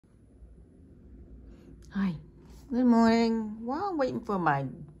Hi. Good morning. While I'm waiting for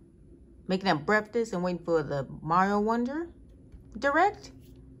making up breakfast and waiting for the Mario Wonder Direct.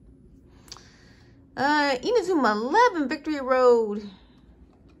 Inazuma 11 Victory Road.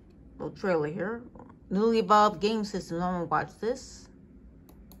 Little trailer here. Newly evolved game system. I'm gonna watch this.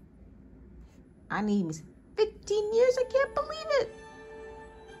 I need 15 years. I can't believe it.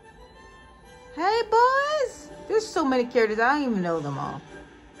 Hey, boys. There's so many characters. I don't even know them all.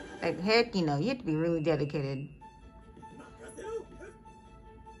 Like, heck, you have to be really dedicated.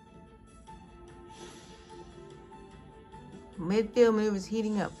 Midfield maneuvers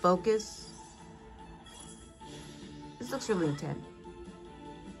heating up. Focus. This looks really intense.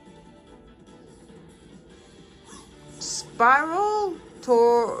 Spiral?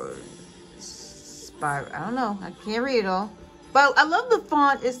 Spiral. I don't know. I can't read it all. But I love the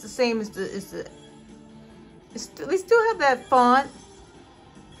font. It's the same as they still have that font.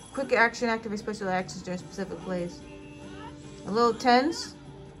 Quick action, activate special actions during specific plays. A little tense.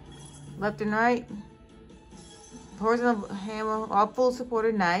 Left and right. Horizontal hammer. All full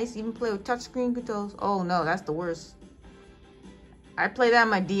supported. Nice. Even play with touchscreen controls. Oh no, that's the worst. I play that on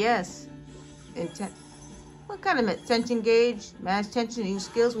my DS. What kind of tension gauge? Manage tension and use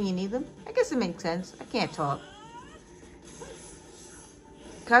skills when you need them? I guess it makes sense. I can't talk.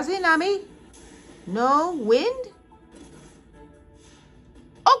 Kazunami? No. Wind?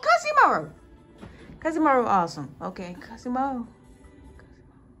 Oh, Kazumaru! Kazumaru, awesome. Okay, Kazumaru.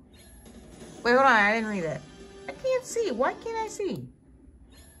 Wait, hold on. I didn't read that. I can't see. Why can't I see?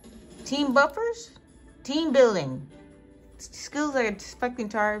 Team buffers? Team building. Skills that affect the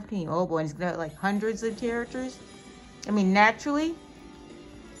entire team. Oh boy, it's got like hundreds of characters. I mean, naturally.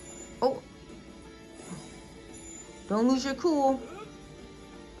 Oh. Don't lose your cool.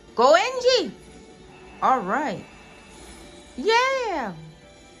 Go NG! Alright. Yeah!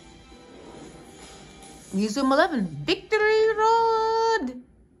 Inazuma 11 Victory Road!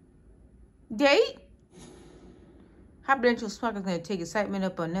 Date? Confidential spark is going to take excitement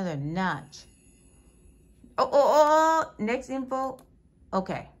up another notch. Next info.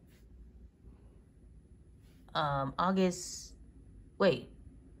 Okay. August. Wait.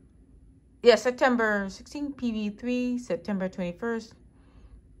 Yeah, September 16, PV3, September 21st.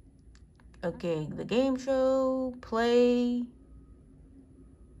 Okay, the game show, playable.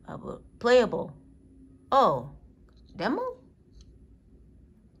 Oh, demo?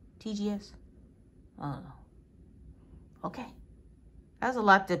 TGS? I don't know. Okay. That's a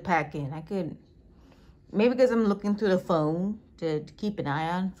lot to pack in. I couldn't. Maybe because I'm looking through the phone to keep an eye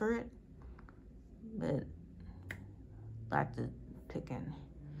on for it. But a lot to pick in.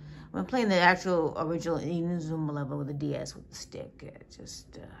 I'm playing the actual original Inazuma level with the DS with the stick.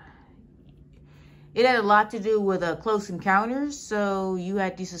 It had a lot to do with close encounters. So you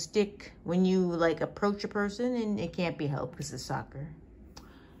had to use a stick when you like approach a person, and it can't be helped because it's soccer.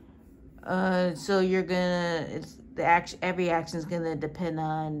 So you're gonna, every action is gonna depend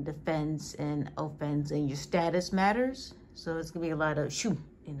on defense and offense, and your status matters. So it's gonna be a lot of shoo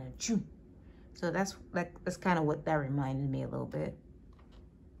and a choo. So that's kind of what that reminded me a little bit.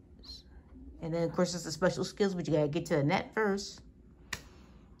 And then of course it's the special skills, but you gotta get to the net first.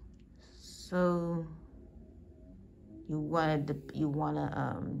 So you wanna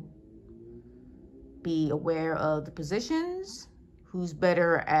be aware of the positions, who's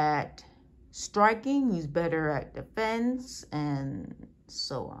better at striking, who's better at defense, and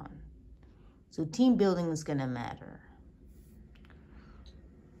so on. So team building is gonna matter.